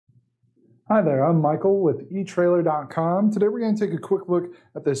Hi there, I'm Michael with etrailer.com. Today we're going to take a quick look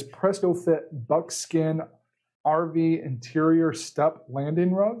at this Prest-O-Fit Buckskin RV interior step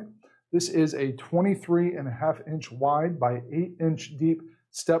landing rug. This is a 23.5-inch wide by 8-inch deep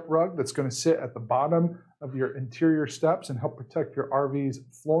step rug that's going to sit at the bottom of your interior steps and help protect your RV's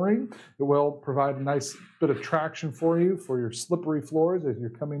flooring. It will provide a nice bit of traction for you for your slippery floors as you're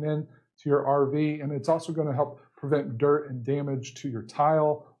coming in to your RV, and it's also going to help prevent dirt and damage to your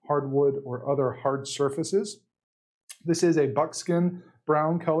tile, hardwood, or other hard surfaces. This is a buckskin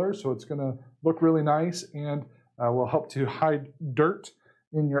brown color, so it's going to look really nice and will help to hide dirt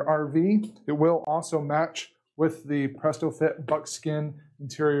in your RV. It will also match with the Prest-O-Fit Buckskin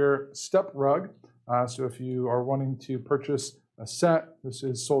interior step rug. So if you are wanting to purchase a set, this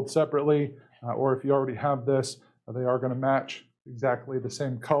is sold separately, or if you already have this, they are going to match exactly the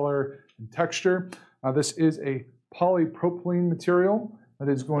same color and texture. This is a polypropylene material that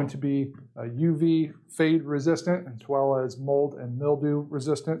is going to be UV fade resistant as well as mold and mildew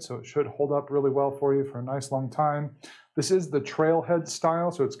resistant, so it should hold up really well for you for a nice long time. This is the trailhead style,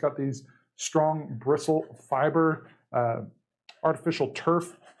 so it's got these strong bristle fiber, artificial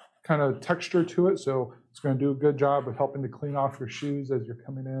turf kind of texture to it, so it's going to do a good job of helping to clean off your shoes as you're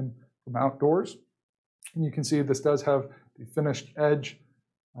coming in from outdoors. And you can see this does have the finished edge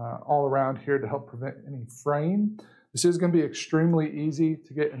all around here to help prevent any fraying. This is going to be extremely easy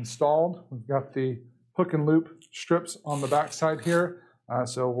to get installed. We've got the hook and loop strips on the back side here.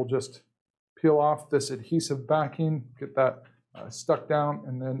 So we'll just peel off this adhesive backing, get that stuck down,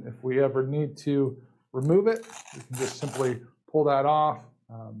 and then if we ever need to remove it, we can just simply pull that off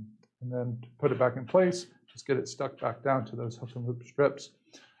and then put it back in place, just get it stuck back down to those hook and loop strips.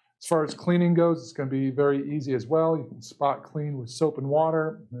 As far as cleaning goes, it's going to be very easy as well. You can spot clean with soap and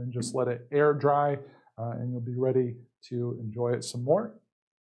water, and then just let it air dry, and you'll be ready to enjoy it some more.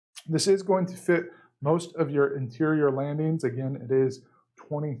 This is going to fit most of your interior landings. Again, it is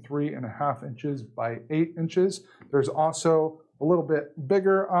 23.5 inches by 8 inches. There's also a little bit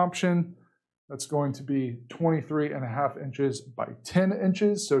bigger option that's going to be 23.5 inches by 10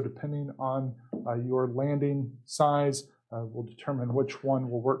 inches. So depending on your landing size, we'll determine which one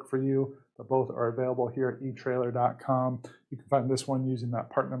will work for you. But both are available here at etrailer.com. You can find this one using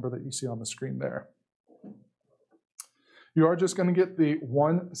that part number that you see on the screen there. You are just going to get the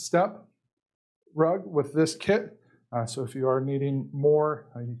one-step rug with this kit. So if you are needing more,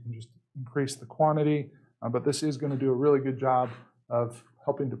 you can just increase the quantity. But this is going to do a really good job of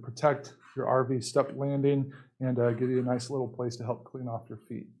helping to protect your RV step landing and give you a nice little place to help clean off your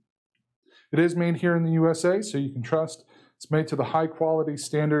feet. It is made here in the USA, so you can trust it's made to the high quality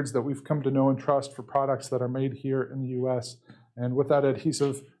standards that we've come to know and trust for products that are made here in the US. And with that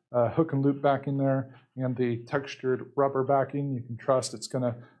adhesive hook and loop backing there and the textured rubber backing, you can trust it's going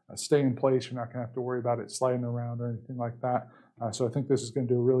to stay in place. You're not going to have to worry about it sliding around or anything like that. So I think this is going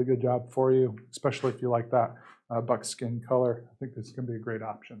to do a really good job for you, especially if you like that buckskin color. I think this is going to be a great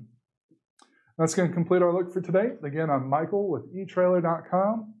option. That's going to complete our look for today. Again, I'm Michael with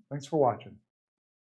etrailer.com. Thanks for watching.